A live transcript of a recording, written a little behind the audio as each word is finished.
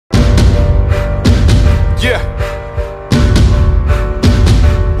Yeah.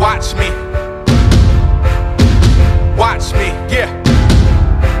 Watch me. Watch me, yeah.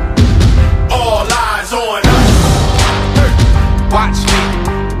 All eyes on us. Watch me.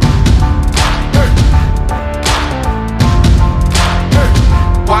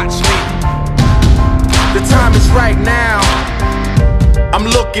 Watch me. The time is right now. I'm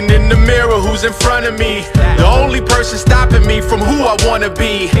looking in the mirror, who's in front of me? The only person stopping me from who I wanna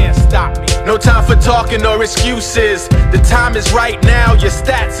be. Can't stop me. No time for talking or excuses. The time is right now, your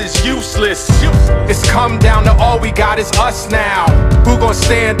stats is useless. It's come down to all we got is us now. Who gon'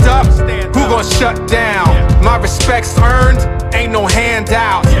 stand up? Who gon' shut down? My respect's earned, ain't no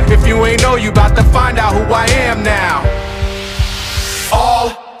handout. If you ain't know, you bout to find out who I am now.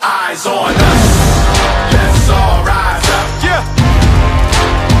 All eyes on us. Let's all rise up. Yeah.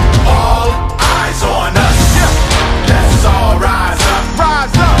 All eyes on us. Yeah. Let's all rise up.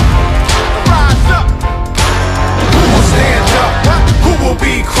 Rise up. Rise up. Who will stand up? Who will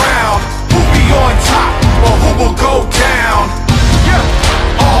be crowned? Who be on top? Or who will go down? Yeah.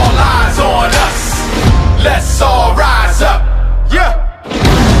 All eyes on us. Let's all rise up. Yeah.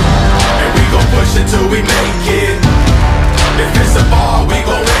 And we gon' push it till we make it. If it's a bar, we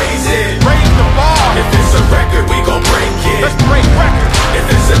gon' raise it. Raise the bar. If it's a record, we gon' break it. Let's break records. If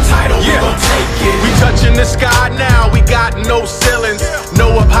it's a title, we gon' take it. We touching the sky now, we got no ceilings.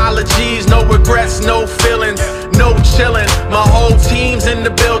 No apologies, no regrets, no feelings. No chillin', my whole team's in the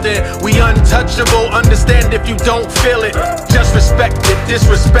building. We untouchable, understand if you don't feel it. Just respect it,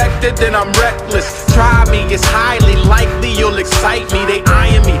 disrespect it, then I'm reckless. Try me, it's highly likely you'll excite me. They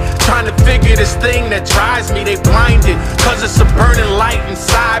eyeing me, trying to figure this thing that drives me. They blinded, cause it's a burning light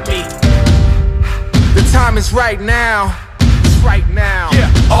inside me. The time is right now. It's right now. Yeah.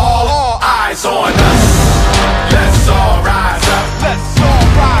 All eyes on us. Let's all rise up. Let's all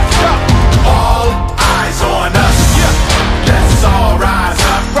rise up. All eyes on us. Yeah. Let's all rise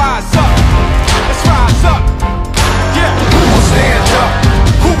up. Rise up. Let's rise up. Yeah. Who will stand up?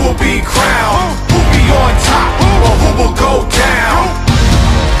 Who will be crowned? Who be on top? Or who will go down?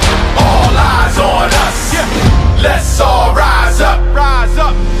 All eyes on us. Yeah. Let's all rise up. Rise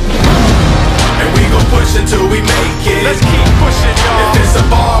up. And we gon' push until we make it. Let's keep pushing, y'all. If it's a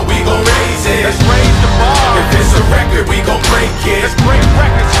bar, we gon' raise it. Let's raise the bar. If it's a record, we gon' break it. Let's break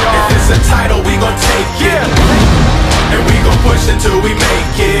records, y'all. If it's a title, we gon' take it. And we gon' push until we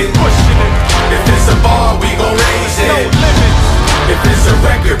make it. Pushing it. If it's a bar, we gon' raise it. No limits. If it's a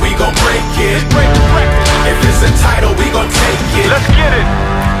record, we gon' break it. Let's break the record. If it's a title, we gon' take it. Let's get it.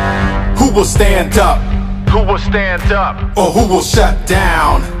 Who will stand up? Who will stand up? Or who will shut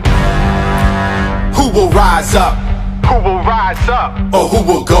down? Who will rise up? Who will rise up? Or who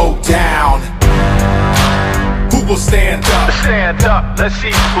will go down? Who will stand up? Stand up. Let's see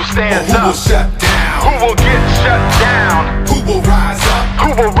who stands up. Or who will shut down? Who will get shut down? Who will rise up?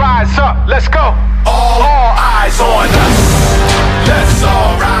 Who will rise up? Let's go. All eyes on us. Let's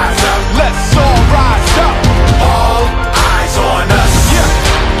all rise.